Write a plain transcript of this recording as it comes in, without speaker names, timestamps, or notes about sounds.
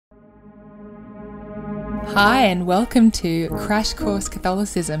Hi, and welcome to Crash Course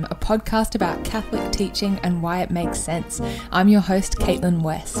Catholicism, a podcast about Catholic teaching and why it makes sense. I'm your host, Caitlin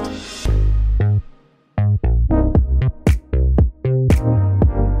West.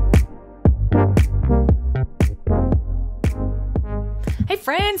 Hey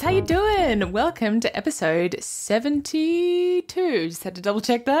friends, how you doing? Welcome to episode 72. Just had to double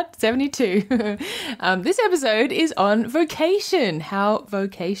check that. 72. This episode is on vocation, how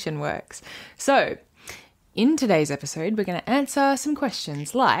vocation works. So, in today's episode, we're going to answer some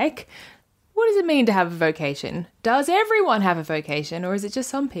questions like, what does it mean to have a vocation? Does everyone have a vocation, or is it just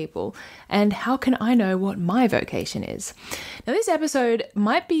some people? And how can I know what my vocation is? Now, this episode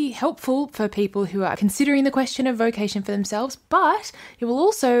might be helpful for people who are considering the question of vocation for themselves, but it will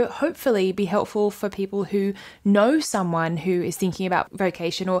also hopefully be helpful for people who know someone who is thinking about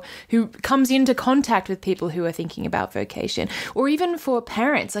vocation, or who comes into contact with people who are thinking about vocation, or even for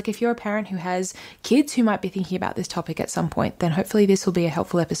parents. Like if you're a parent who has kids who might be thinking about this topic at some point, then hopefully this will be a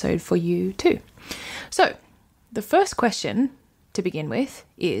helpful episode for you too. So, the first question to begin with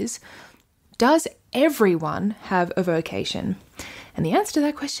is, does everyone have a vocation? And the answer to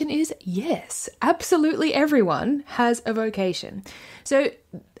that question is yes, absolutely everyone has a vocation. So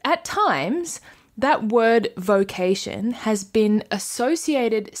at times, that word vocation has been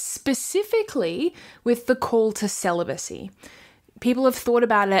associated specifically with the call to celibacy. People have thought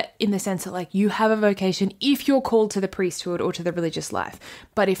about it in the sense that, like, you have a vocation if you're called to the priesthood or to the religious life.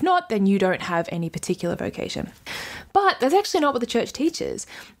 But if not, then you don't have any particular vocation. But that's actually not what the church teaches.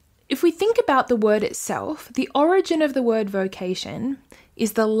 If we think about the word itself, the origin of the word vocation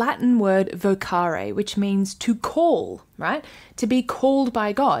is the Latin word vocare, which means to call, right? To be called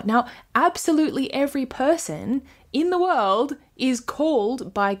by God. Now, absolutely every person in the world is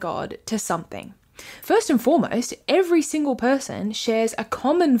called by God to something. First and foremost, every single person shares a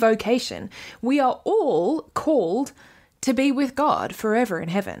common vocation. We are all called to be with God forever in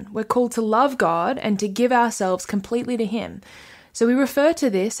heaven. We're called to love God and to give ourselves completely to Him. So we refer to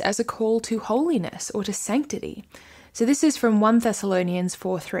this as a call to holiness or to sanctity. So this is from 1 Thessalonians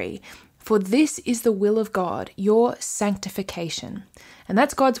 4:3. For this is the will of God, your sanctification. And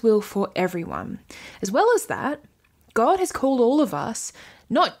that's God's will for everyone. As well as that, God has called all of us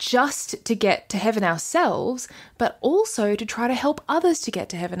not just to get to heaven ourselves, but also to try to help others to get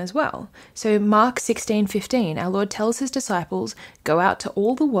to heaven as well. So Mark 16:15, our Lord tells his disciples, go out to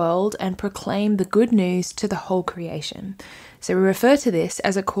all the world and proclaim the good news to the whole creation. So we refer to this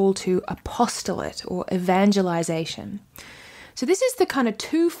as a call to apostolate or evangelization. So this is the kind of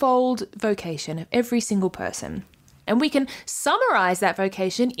twofold vocation of every single person. And we can summarize that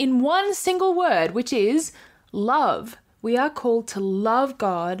vocation in one single word, which is love. We are called to love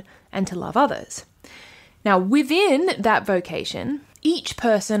God and to love others. Now, within that vocation, each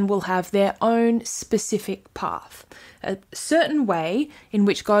person will have their own specific path, a certain way in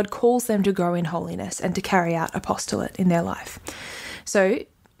which God calls them to grow in holiness and to carry out apostolate in their life. So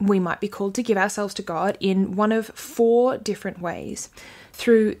we might be called to give ourselves to God in one of 4 different ways.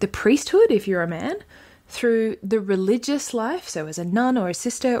 Through the priesthood, if you're a man, through the religious life, so as a nun or a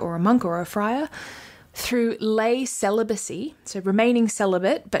sister or a monk or a friar, through lay celibacy, so remaining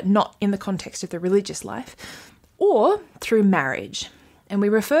celibate but not in the context of the religious life, or through marriage. And we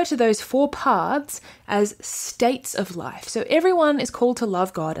refer to those 4 paths as states of life. So everyone is called to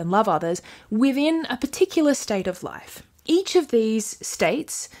love God and love others within a particular state of life. Each of these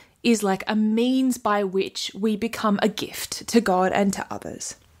states is like a means by which we become a gift to God and to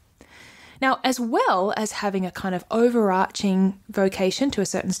others. Now, as well as having a kind of overarching vocation to a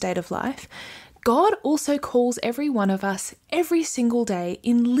certain state of life, God also calls every one of us every single day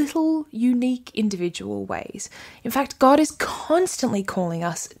in little, unique, individual ways. In fact, God is constantly calling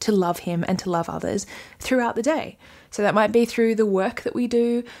us to love Him and to love others throughout the day. So that might be through the work that we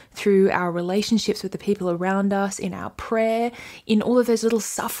do, through our relationships with the people around us, in our prayer, in all of those little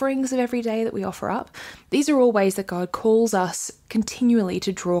sufferings of every day that we offer up. These are all ways that God calls us continually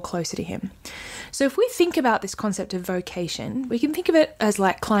to draw closer to Him. So if we think about this concept of vocation, we can think of it as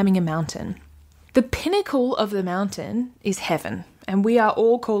like climbing a mountain. The pinnacle of the mountain is heaven, and we are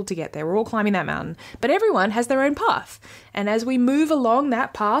all called to get there. We're all climbing that mountain, but everyone has their own path. And as we move along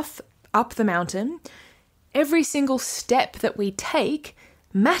that path up the mountain, every single step that we take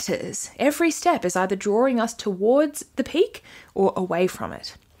matters. Every step is either drawing us towards the peak or away from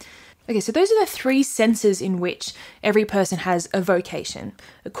it. Okay, so those are the 3 senses in which every person has a vocation: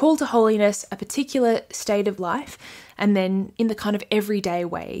 a call to holiness, a particular state of life, and then in the kind of everyday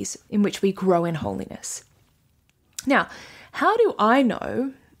ways in which we grow in holiness. Now, how do I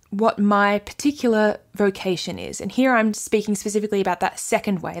know what my particular vocation is. And here I'm speaking specifically about that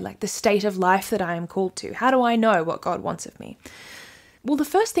second way, like the state of life that I am called to. How do I know what God wants of me? Well, the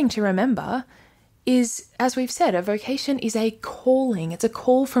first thing to remember is, as we've said, a vocation is a calling. It's a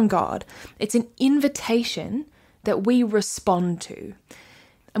call from God. It's an invitation that we respond to.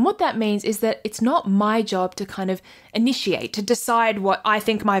 And what that means is that it's not my job to kind of initiate, to decide what I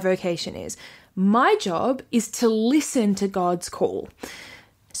think my vocation is. My job is to listen to God's call.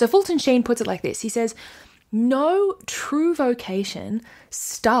 So Fulton Sheen puts it like this. He says, no true vocation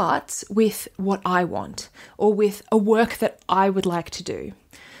starts with what I want or with a work that I would like to do.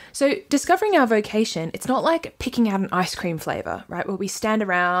 So discovering our vocation, it's not like picking out an ice cream flavor, right? Where we stand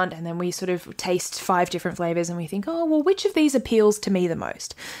around and then we sort of taste 5 different flavors and we think, oh, well, which of these appeals to me the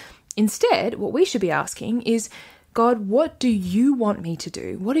most? Instead, what we should be asking is, God, what do you want me to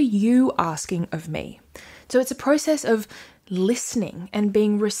do? What are you asking of me? So it's a process of listening and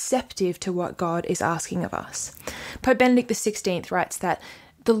being receptive to what God is asking of us. Pope Benedict XVI writes that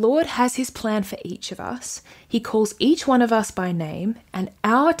the Lord has his plan for each of us. He calls each one of us by name, and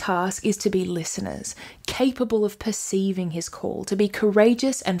our task is to be listeners, capable of perceiving his call, to be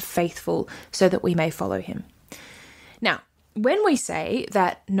courageous and faithful so that we may follow him. Now, when we say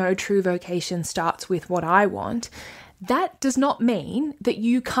that no true vocation starts with what I want, that does not mean that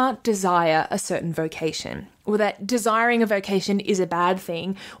you can't desire a certain vocation, or that desiring a vocation is a bad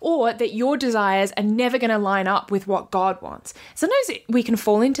thing, or that your desires are never going to line up with what God wants. Sometimes we can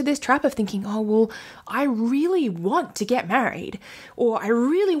fall into this trap of thinking, oh, well, I really want to get married, or I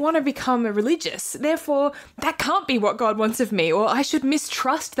really want to become a religious. Therefore, that can't be what God wants of me, or I should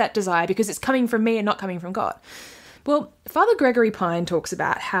mistrust that desire because it's coming from me and not coming from God. Well, Father Gregory Pine talks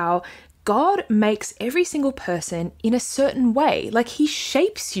about how God makes every single person in a certain way, like he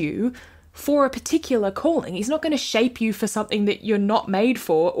shapes you for a particular calling. He's not going to shape you for something that you're not made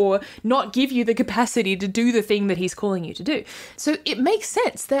for or not give you the capacity to do the thing that he's calling you to do. So it makes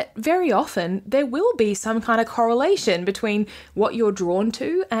sense that very often there will be some kind of correlation between what you're drawn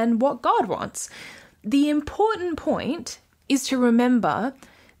to and what God wants. The important point is to remember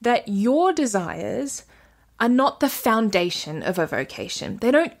that your desires are not the foundation of a vocation. They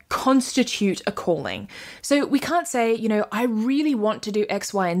don't constitute a calling. So we can't say, I really want to do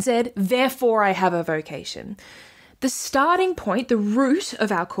X, Y, and Z, therefore I have a vocation. The starting point, the root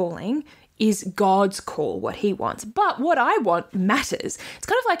of our calling is God's call, what he wants. But what I want matters. It's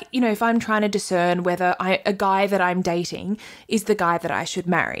kind of like, if I'm trying to discern whether a guy that I'm dating is the guy that I should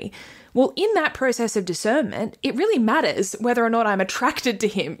marry. Well, in that process of discernment, it really matters whether or not I'm attracted to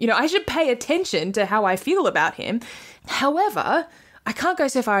him. I should pay attention to how I feel about him. However, I can't go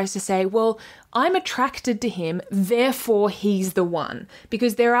so far as to say, well, I'm attracted to him, therefore he's the one.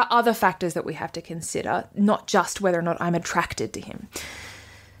 Because there are other factors that we have to consider, not just whether or not I'm attracted to him.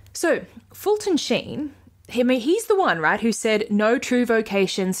 So, Fulton Sheen, he's the one, right, who said, no true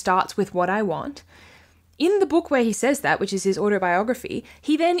vocation starts with what I want. In the book where he says that, which is his autobiography,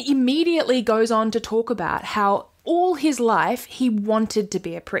 he then immediately goes on to talk about how all his life he wanted to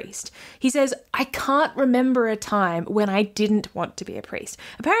be a priest. He says, I can't remember a time when I didn't want to be a priest.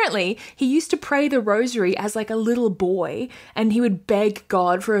 Apparently, he used to pray the rosary as like a little boy, and he would beg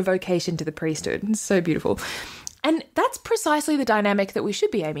God for a vocation to the priesthood. It's so beautiful. And that's precisely the dynamic that we should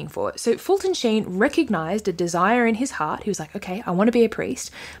be aiming for. So Fulton Sheen recognized a desire in his heart. He was like, okay, I want to be a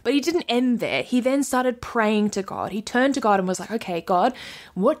priest. But he didn't end there. He then started praying to God. He turned to God and was like, okay, God,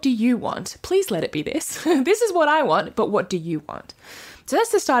 what do you want? Please let it be this. This is what I want, but what do you want? So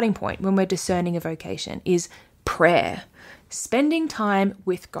that's the starting point when we're discerning a vocation, is prayer, spending time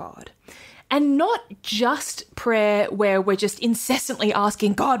with God. And not just prayer where we're just incessantly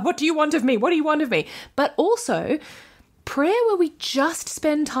asking, God, what do you want of me? What do you want of me? But also prayer where we just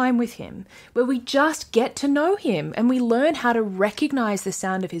spend time with him, where we just get to know him and we learn how to recognize the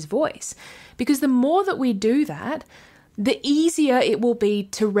sound of his voice. Because the more that we do that, the easier it will be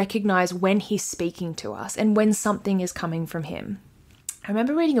to recognize when he's speaking to us and when something is coming from him. I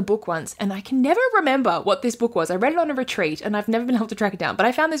remember reading a book once, and I can never remember what this book was. I read it on a retreat, and I've never been able to track it down, but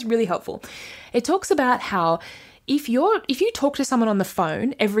I found this really helpful. It talks about how if you talk to someone on the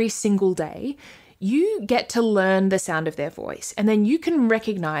phone every single day, you get to learn the sound of their voice, and then you can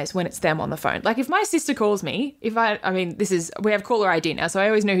recognize when it's them on the phone. Like if my sister calls me, we have caller ID now, so I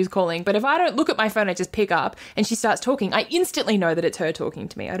always know who's calling, but if I don't look at my phone, I just pick up and she starts talking, I instantly know that it's her talking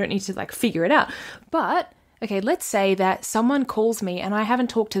to me. I don't need to figure it out. But Okay, let's say that someone calls me and I haven't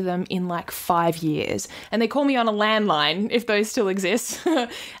talked to them in like 5 years, and they call me on a landline, if those still exist, and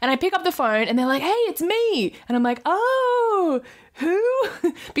I pick up the phone and they're like, hey, it's me. And I'm like, oh,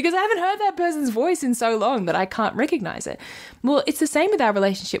 who? Because I haven't heard that person's voice in so long that I can't recognize it. Well, it's the same with our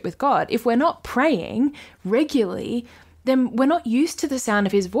relationship with God. If we're not praying regularly, then we're not used to the sound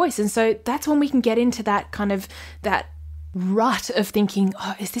of his voice. And so that's when we can get into that kind of that rut of thinking,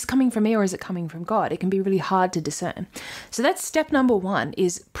 oh, is this coming from me or is it coming from God? It can be really hard to discern. So that's step number 1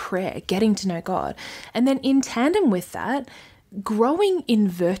 is prayer, getting to know God. And then in tandem with that, growing in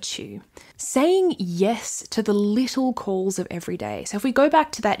virtue, saying yes to the little calls of every day. So if we go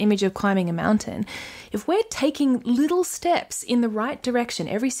back to that image of climbing a mountain, if we're taking little steps in the right direction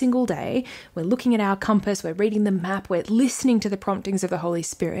every single day, we're looking at our compass, we're reading the map, we're listening to the promptings of the Holy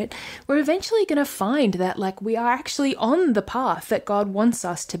Spirit, we're eventually going to find that like we are actually on the path that God wants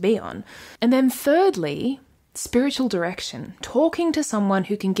us to be on. And then thirdly, spiritual direction, talking to someone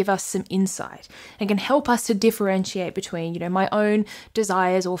who can give us some insight and can help us to differentiate between, my own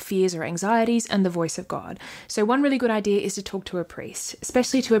desires or fears or anxieties and the voice of God. So one really good idea is to talk to a priest,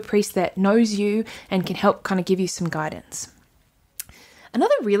 especially to a priest that knows you and can help kind of give you some guidance.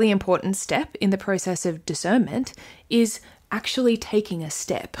 Another really important step in the process of discernment is actually taking a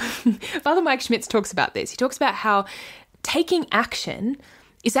step. Father Mike Schmitz talks about this. He talks about how taking action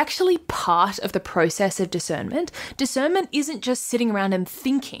is actually part of the process of discernment. Discernment isn't just sitting around and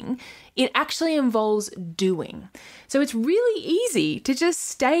thinking, it actually involves doing. So it's really easy to just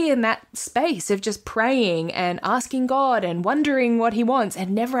stay in that space of just praying and asking God and wondering what he wants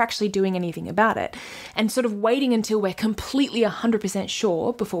and never actually doing anything about it, and sort of waiting until we're completely 100%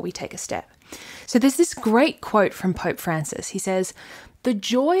 sure before we take a step. So there's this great quote from Pope Francis. He says, "The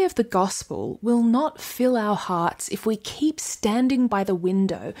joy of the gospel will not fill our hearts if we keep standing by the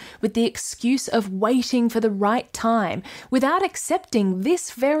window with the excuse of waiting for the right time without accepting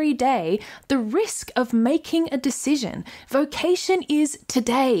this very day the risk of making a decision. Vocation is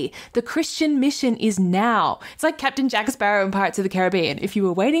today. The Christian mission is now." It's like Captain Jack Sparrow in Pirates of the Caribbean. If you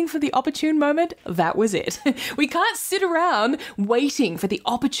were waiting for the opportune moment, that was it. We can't sit around waiting for the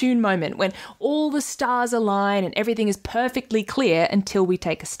opportune moment when all the stars align and everything is perfectly clear until we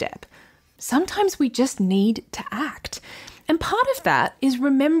take a step. Sometimes we just need to act. And part of that is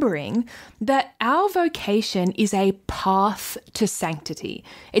remembering that our vocation is a path to sanctity.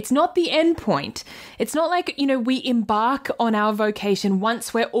 It's not the end point. It's not like, we embark on our vocation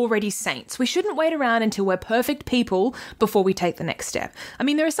once we're already saints. We shouldn't wait around until we're perfect people before we take the next step. I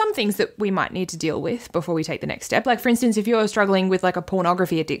mean, there are some things that we might need to deal with before we take the next step. Like, for instance, if you're struggling with like a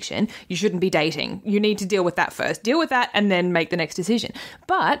pornography addiction, you shouldn't be dating. You need to deal with that first. Deal with that and then make the next decision.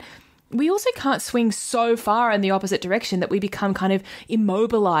 But we also can't swing so far in the opposite direction that we become kind of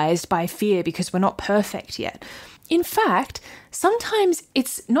immobilized by fear because we're not perfect yet. In fact, sometimes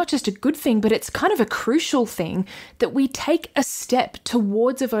it's not just a good thing, but it's kind of a crucial thing that we take a step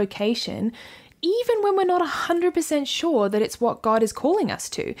towards a vocation even when we're not 100% sure that it's what God is calling us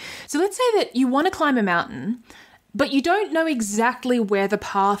to. So let's say that you want to climb a mountain, but you don't know exactly where the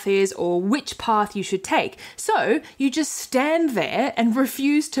path is or which path you should take. So you just stand there and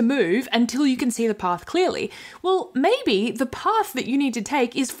refuse to move until you can see the path clearly. Well, maybe the path that you need to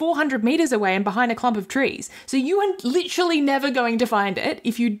take is 400 meters away and behind a clump of trees. So you are literally never going to find it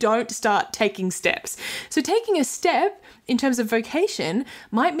if you don't start taking steps. So taking a step in terms of vocation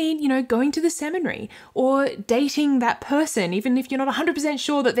might mean, going to the seminary or dating that person, even if you're not 100%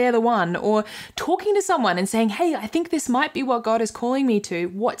 sure that they're the one, or talking to someone and saying, hey, I think this might be what God is calling me to.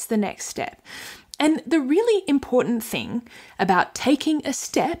 What's the next step? And the really important thing about taking a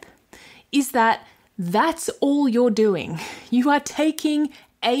step is that that's all you're doing. You are taking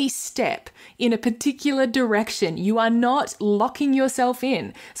a step in a particular direction. You are not locking yourself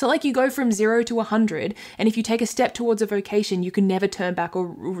in. So like you go from 0 to 100, and if you take a step towards a vocation, you can never turn back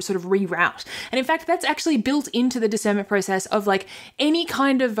or sort of reroute. And in fact, that's actually built into the discernment process of like any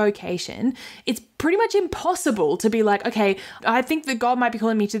kind of vocation. It's pretty much impossible to be like, okay, I think that God might be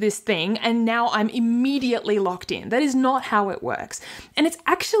calling me to this thing, and now I'm immediately locked in. That is not how it works. And it's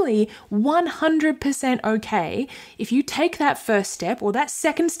actually 100% okay if you take that first step or that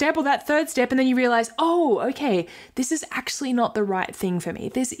second step or that third step, and then you realize, oh, okay, this is actually not the right thing for me.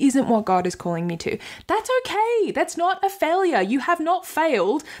 This isn't what God is calling me to. That's okay. That's not a failure. You have not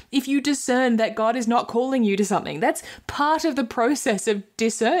failed if you discern that God is not calling you to something. That's part of the process of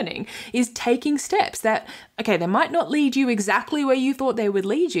discerning, is taking steps that, okay, they might not lead you exactly where you thought they would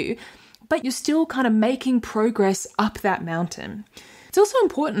lead you, but you're still kind of making progress up that mountain. It's also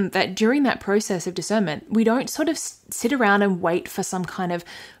important that during that process of discernment, we don't sort of sit around and wait for some kind of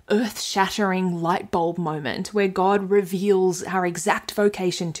earth-shattering light bulb moment where God reveals our exact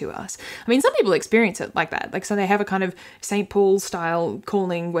vocation to us. I mean, some people experience it like that. Like, so they have a kind of St. Paul style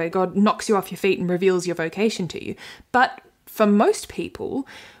calling where God knocks you off your feet and reveals your vocation to you. But for most people,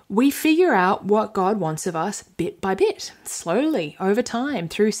 we figure out what God wants of us bit by bit, slowly, over time,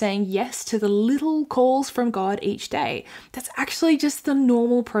 through saying yes to the little calls from God each day. That's actually just the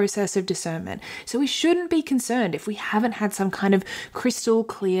normal process of discernment. So we shouldn't be concerned if we haven't had some kind of crystal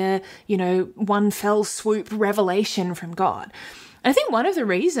clear, one fell swoop revelation from God. I think one of the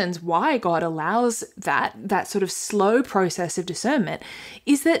reasons why God allows that sort of slow process of discernment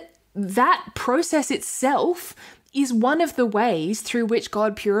is that process itself is one of the ways through which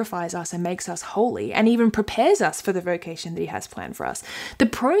God purifies us and makes us holy and even prepares us for the vocation that he has planned for us. The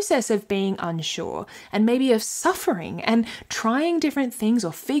process of being unsure and maybe of suffering and trying different things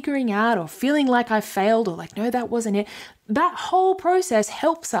or figuring out or feeling like I failed or like, no, that wasn't it. That whole process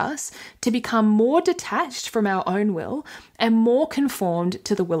helps us to become more detached from our own will and more conformed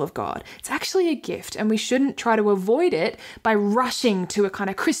to the will of God. It's actually a gift, and we shouldn't try to avoid it by rushing to a kind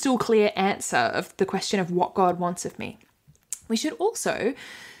of crystal clear answer of the question of what God wants of me. We should also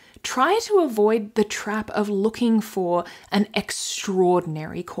try to avoid the trap of looking for an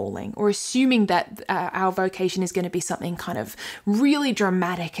extraordinary calling or assuming that our vocation is going to be something kind of really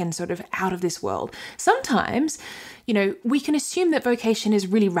dramatic and sort of out of this world. Sometimes, we can assume that vocation is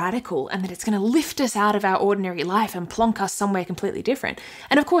really radical and that it's going to lift us out of our ordinary life and plonk us somewhere completely different.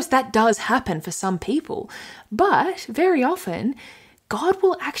 And of course, that does happen for some people. But very often, God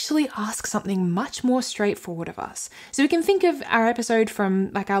will actually ask something much more straightforward of us. So we can think of our episode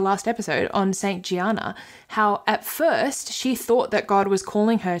from our last episode on St. Gianna, how at first she thought that God was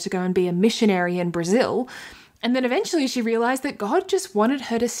calling her to go and be a missionary in Brazil. And then eventually she realized that God just wanted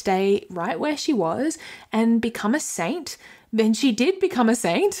her to stay right where she was and become a saint. Then she did become a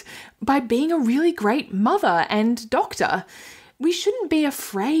saint by being a really great mother and doctor. We shouldn't be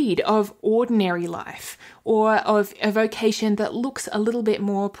afraid of ordinary life or of a vocation that looks a little bit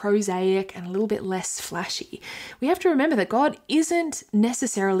more prosaic and a little bit less flashy. We have to remember that God isn't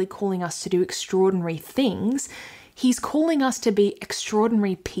necessarily calling us to do extraordinary things. He's calling us to be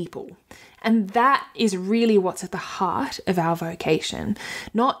extraordinary people. And that is really what's at the heart of our vocation,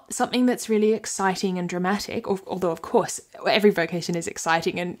 not something that's really exciting and dramatic, although of course every vocation is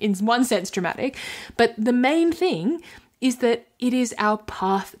exciting and in one sense dramatic, but the main thing is that it is our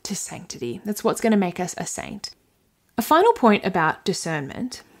path to sanctity. That's what's going to make us a saint. A final point about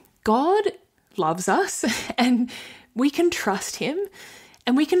discernment: God loves us and we can trust him.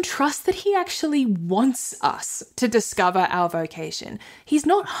 And we can trust that he actually wants us to discover our vocation. He's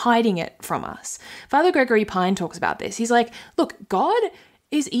not hiding it from us. Father Gregory Pine talks about this. He's like, look, God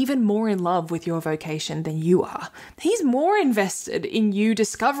is even more in love with your vocation than you are. He's more invested in you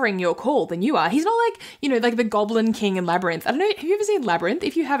discovering your call than you are. He's not like, like the Goblin King in Labyrinth. I don't know, have you ever seen Labyrinth?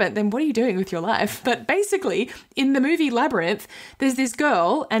 If you haven't, then what are you doing with your life? But basically, in the movie Labyrinth, there's this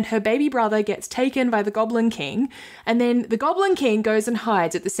girl and her baby brother gets taken by the Goblin King, and then the Goblin King goes and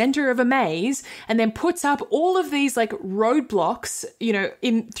hides at the center of a maze and then puts up all of these roadblocks,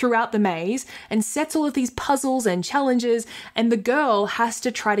 throughout the maze and sets all of these puzzles and challenges, and the girl has to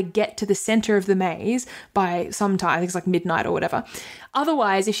try to get to the center of the maze by some time, I think it's like midnight or whatever.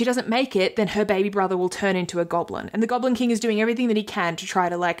 Otherwise, if she doesn't make it, then her baby brother will turn into a goblin. And the Goblin King is doing everything that he can to try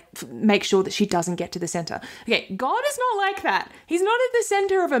to make sure that she doesn't get to the center. Okay, God is not like that. He's not at the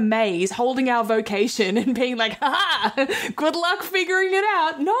center of a maze holding our vocation and being like, ha, good luck figuring it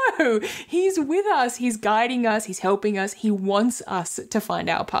out. No, he's with us. He's guiding us. He's helping us. He wants us to find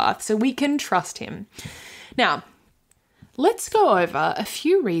our path so we can trust him. Now, let's go over a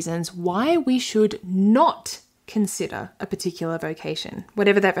few reasons why we should not consider a particular vocation,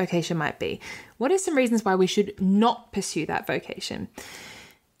 whatever that vocation might be. What are some reasons why we should not pursue that vocation?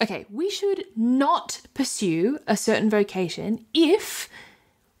 Okay, we should not pursue a certain vocation if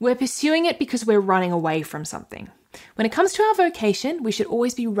we're pursuing it because we're running away from something. When it comes to our vocation, we should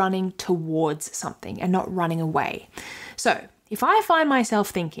always be running towards something and not running away. So if I find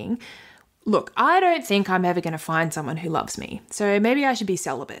myself thinking, look, I don't think I'm ever going to find someone who loves me, so maybe I should be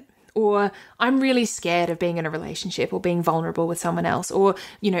celibate. Or I'm really scared of being in a relationship or being vulnerable with someone else. Or,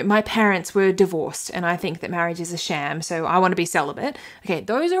 my parents were divorced and I think that marriage is a sham, so I want to be celibate. Okay,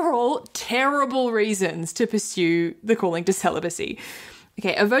 those are all terrible reasons to pursue the calling to celibacy.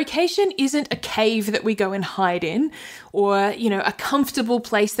 Okay, a vocation isn't a cave that we go and hide in or, a comfortable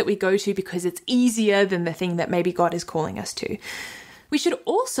place that we go to because it's easier than the thing that maybe God is calling us to. We should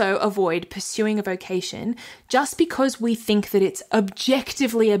also avoid pursuing a vocation just because we think that it's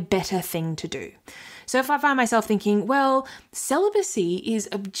objectively a better thing to do. So if I find myself thinking, well, celibacy is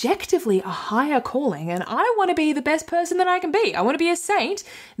objectively a higher calling and I want to be the best person that I can be. I want to be a saint.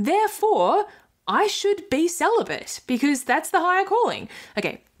 Therefore, I should be celibate because that's the higher calling.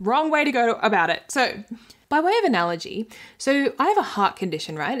 Okay, wrong way to go about it. So by way of analogy, so I have a heart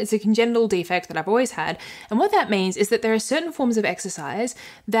condition, right? It's a congenital defect that I've always had. And what that means is that there are certain forms of exercise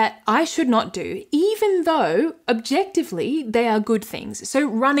that I should not do, even though objectively they are good things. So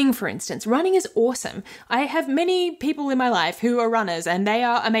running, for instance, running is awesome. I have many people in my life who are runners and they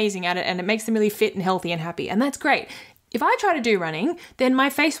are amazing at it and it makes them really fit and healthy and happy. And that's great. If I try to do running, then my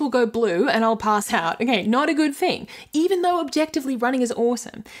face will go blue and I'll pass out. Okay, not a good thing, even though objectively running is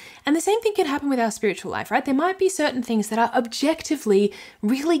awesome. And the same thing can happen with our spiritual life, right? There might be certain things that are objectively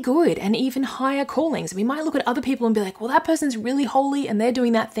really good and even higher callings. We might look at other people and be like, well, that person's really holy and they're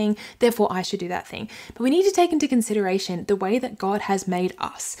doing that thing, therefore I should do that thing. But we need to take into consideration the way that God has made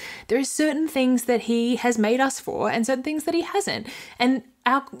us. There are certain things that He has made us for and certain things that He hasn't. And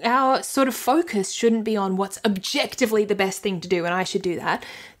our sort of focus shouldn't be on what's objectively the best thing to do and I should do that.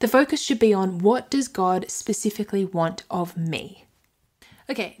 The focus should be on what does God specifically want of me?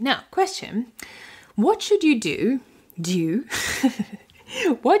 Okay, now question. What should you do?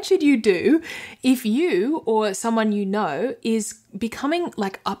 What should you do if you or someone you know is becoming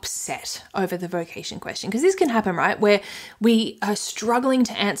like upset over the vocation question? Because this can happen, right? Where we are struggling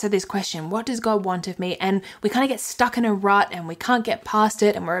to answer this question, what does God want of me? And we kind of get stuck in a rut and we can't get past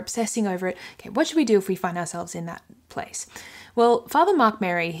it and we're obsessing over it. Okay, what should we do if we find ourselves in that place? Well, Father Mark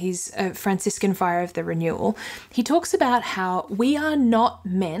Mary, he's a Franciscan Friar of the Renewal, he talks about how we are not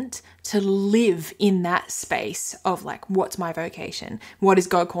meant to live in that space of like, what's my vocation? What is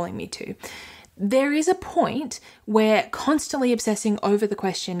God calling me to? There is a point where constantly obsessing over the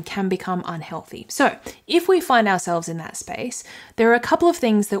question can become unhealthy. So if we find ourselves in that space, there are a couple of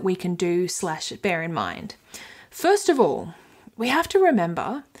things that we can do / bear in mind. First of all, we have to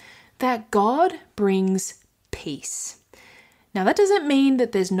remember that God brings peace. Now, that doesn't mean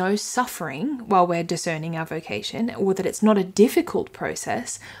that there's no suffering while we're discerning our vocation or that it's not a difficult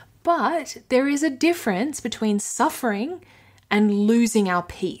process, but there is a difference between suffering and losing our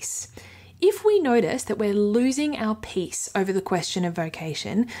peace. If we notice that we're losing our peace over the question of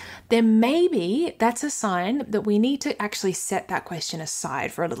vocation, then maybe that's a sign that we need to actually set that question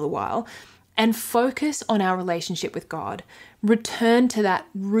aside for a little while and focus on our relationship with God. Return to that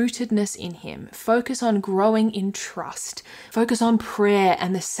rootedness in Him. Focus on growing in trust. Focus on prayer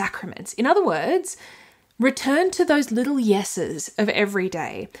and the sacraments. In other words, return to those little yeses of every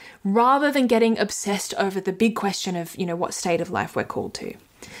day rather than getting obsessed over the big question of, what state of life we're called to.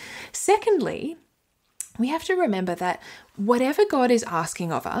 Secondly, we have to remember that whatever God is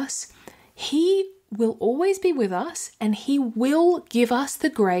asking of us, He will always be with us and He will give us the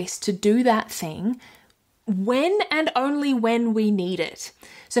grace to do that thing when and only when we need it.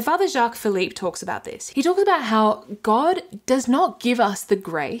 So Father Jacques Philippe talks about this. He talks about how God does not give us the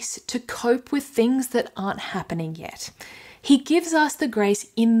grace to cope with things that aren't happening yet. He gives us the grace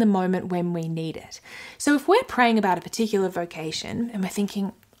in the moment when we need it. So if we're praying about a particular vocation and we're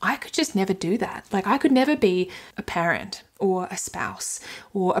thinking, I could just never do that. Like I could never be a parent or a spouse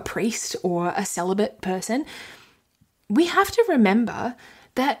or a priest or a celibate person. We have to remember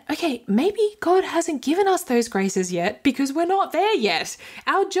that, okay, maybe God hasn't given us those graces yet because we're not there yet.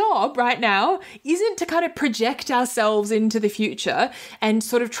 Our job right now isn't to kind of project ourselves into the future and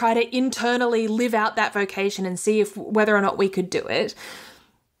sort of try to internally live out that vocation and see whether or not we could do it.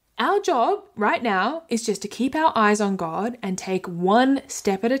 Our job right now is just to keep our eyes on God and take one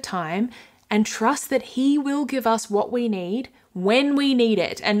step at a time and trust that He will give us what we need when we need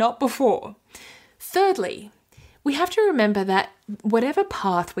it and not before. Thirdly, we have to remember that whatever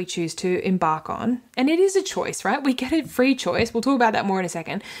path we choose to embark on, and it is a choice, right? We get a free choice. We'll talk about that more in a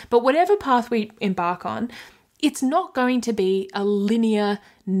second. But whatever path we embark on, it's not going to be a linear,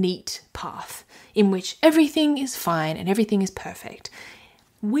 neat path in which everything is fine and everything is perfect.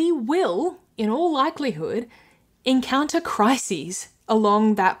 We will, in all likelihood, encounter crises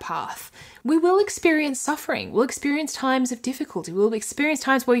along that path. We will experience suffering. We'll experience times of difficulty. We'll experience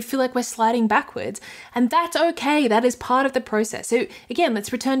times where we feel like we're sliding backwards. And that's okay. That is part of the process. So again,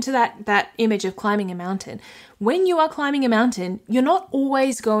 let's return to that image of climbing a mountain. When you are climbing a mountain, you're not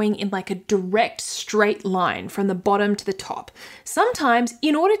always going in like a direct straight line from the bottom to the top. Sometimes,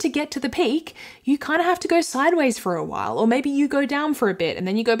 in order to get to the peak, you kind of have to go sideways for a while, or maybe you go down for a bit and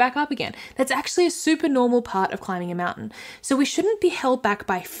then you go back up again. That's actually a super normal part of climbing a mountain. So we shouldn't be held back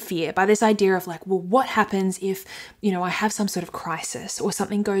by fear, by this idea of like, well, what happens if, I have some sort of crisis or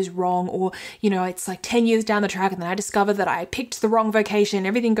something goes wrong, or, it's like 10 years down the track and then I discover that I picked the wrong vocation,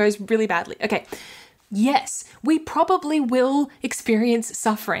 everything goes really badly. Okay. Yes, we probably will experience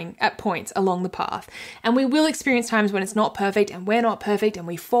suffering at points along the path, and we will experience times when it's not perfect and we're not perfect and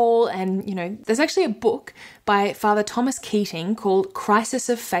we fall. And, there's actually a book by Father Thomas Keating called Crisis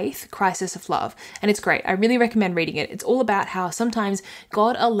of Faith, Crisis of Love, and it's great. I really recommend reading it. It's all about how sometimes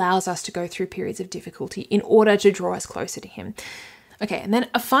God allows us to go through periods of difficulty in order to draw us closer to Him. Okay, and then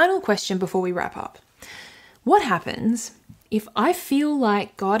a final question before we wrap up. What happens if I feel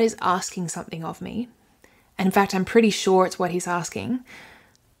like God is asking something of me? And in fact, I'm pretty sure it's what He's asking,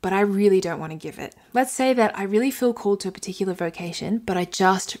 but I really don't want to give it. Let's say that I really feel called to a particular vocation, but I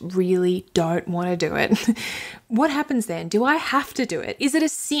just really don't want to do it. What happens then? Do I have to do it? Is it a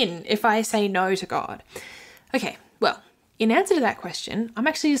sin if I say no to God? Okay, well, in answer to that question, I'm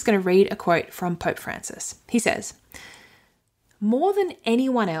actually just going to read a quote from Pope Francis. He says, "More than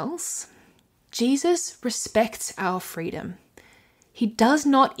anyone else, Jesus respects our freedom. He does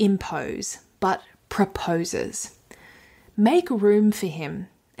not impose, but proposes. Make room for Him,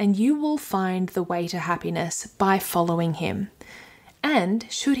 and you will find the way to happiness by following Him. And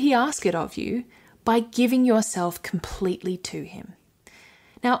should He ask it of you, by giving yourself completely to Him."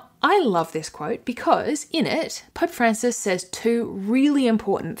 Now, I love this quote because in it, Pope Francis says two really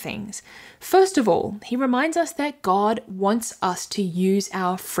important things. First of all, he reminds us that God wants us to use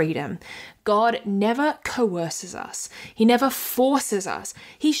our freedom. God never coerces us. He never forces us.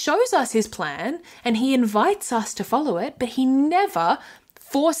 He shows us His plan and He invites us to follow it, but He never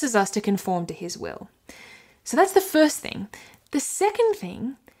forces us to conform to His will. So that's the first thing. The second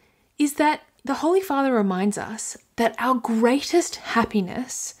thing is that the Holy Father reminds us that our greatest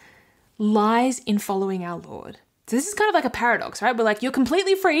happiness lies in following our Lord. So this is kind of like a paradox, right? We're like, you're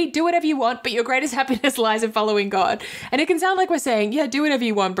completely free, do whatever you want, but your greatest happiness lies in following God. And it can sound like we're saying, yeah, do whatever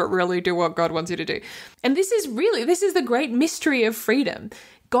you want, but really do what God wants you to do. And this is the great mystery of freedom.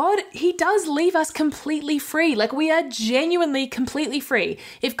 God, He does leave us completely free. Like, we are genuinely completely free.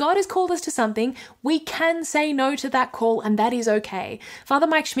 If God has called us to something, we can say no to that call, and that is okay. Father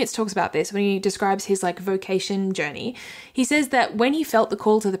Mike Schmitz talks about this when he describes his vocation journey. He says that when he felt the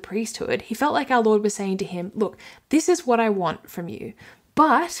call to the priesthood, he felt like our Lord was saying to him, look, this is what I want from you,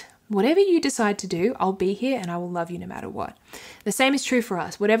 but whatever you decide to do, I'll be here and I will love you no matter what. The same is true for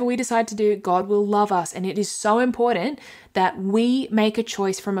us. Whatever we decide to do, God will love us. And it is so important that we make a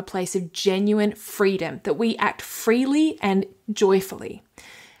choice from a place of genuine freedom, that we act freely and joyfully.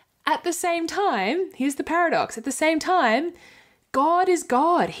 At the same time, here's the paradox. At the same time, God is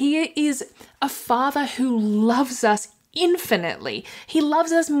God. He is a Father who loves us infinitely. He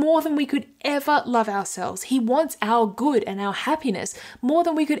loves us more than we could ever love ourselves. He wants our good and our happiness more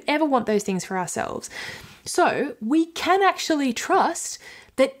than we could ever want those things for ourselves. So we can actually trust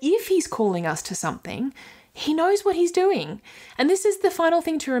that if He's calling us to something, He knows what He's doing. And this is the final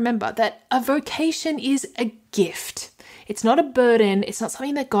thing to remember, that a vocation is a gift. It's not a burden. It's not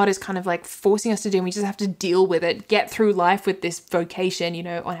something that God is kind of like forcing us to do and we just have to deal with it, get through life with this vocation,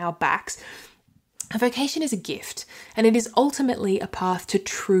 on our backs. A vocation is a gift, and it is ultimately a path to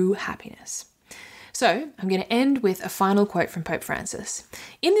true happiness. So I'm going to end with a final quote from Pope Francis.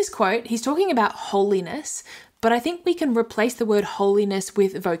 In this quote, he's talking about holiness, but I think we can replace the word holiness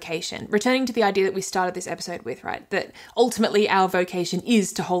with vocation, returning to the idea that we started this episode with, right? That ultimately our vocation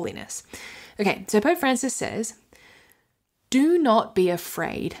is to holiness. Okay, so Pope Francis says, "Do not be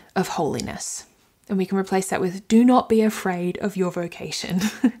afraid of holiness." And we can replace that with, "Do not be afraid of your vocation."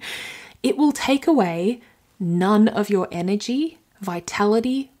 It will take away none of your energy,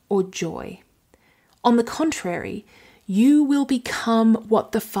 vitality, or joy. On the contrary, you will become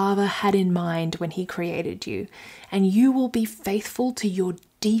what the Father had in mind when He created you, and you will be faithful to your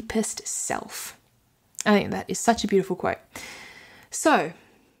deepest self. I think that is such a beautiful quote. So,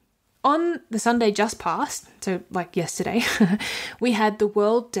 on the Sunday just past, so like yesterday, we had the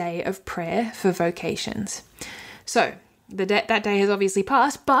World Day of Prayer for Vocations. So, that day has obviously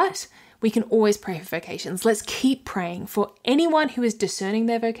passed, but we can always pray for vocations. Let's keep praying for anyone who is discerning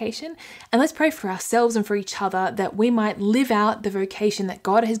their vocation, and let's pray for ourselves and for each other that we might live out the vocation that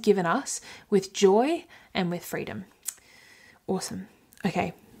God has given us with joy and with freedom. Awesome.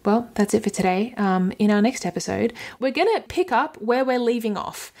 Okay, well, that's it for today. In our next episode, we're going to pick up where we're leaving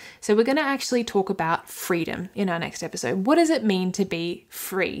off. So we're going to actually talk about freedom in our next episode. What does it mean to be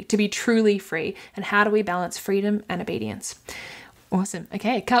free, to be truly free, and how do we balance freedom and obedience? Awesome.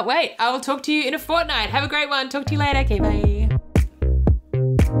 Okay, can't wait. I will talk to you in a fortnight. Have a great one. Talk to you later. Okay, bye.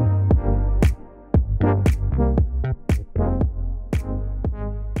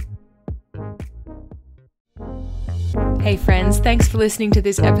 friends, thanks for listening to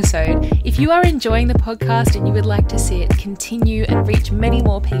this episode. If you are enjoying the podcast and you would like to see it continue and reach many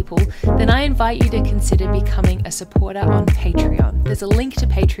more people, then I invite you to consider becoming a supporter on Patreon. There's a link to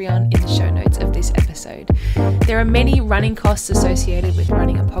Patreon in the show notes of this episode. There are many running costs associated with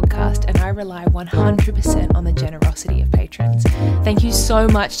running a podcast, and I rely 100% on the generosity of patrons. Thank you so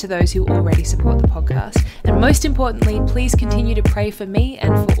much to those who already support the podcast. And most importantly, please continue to pray for me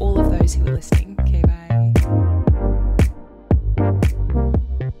and for all of those who are listening.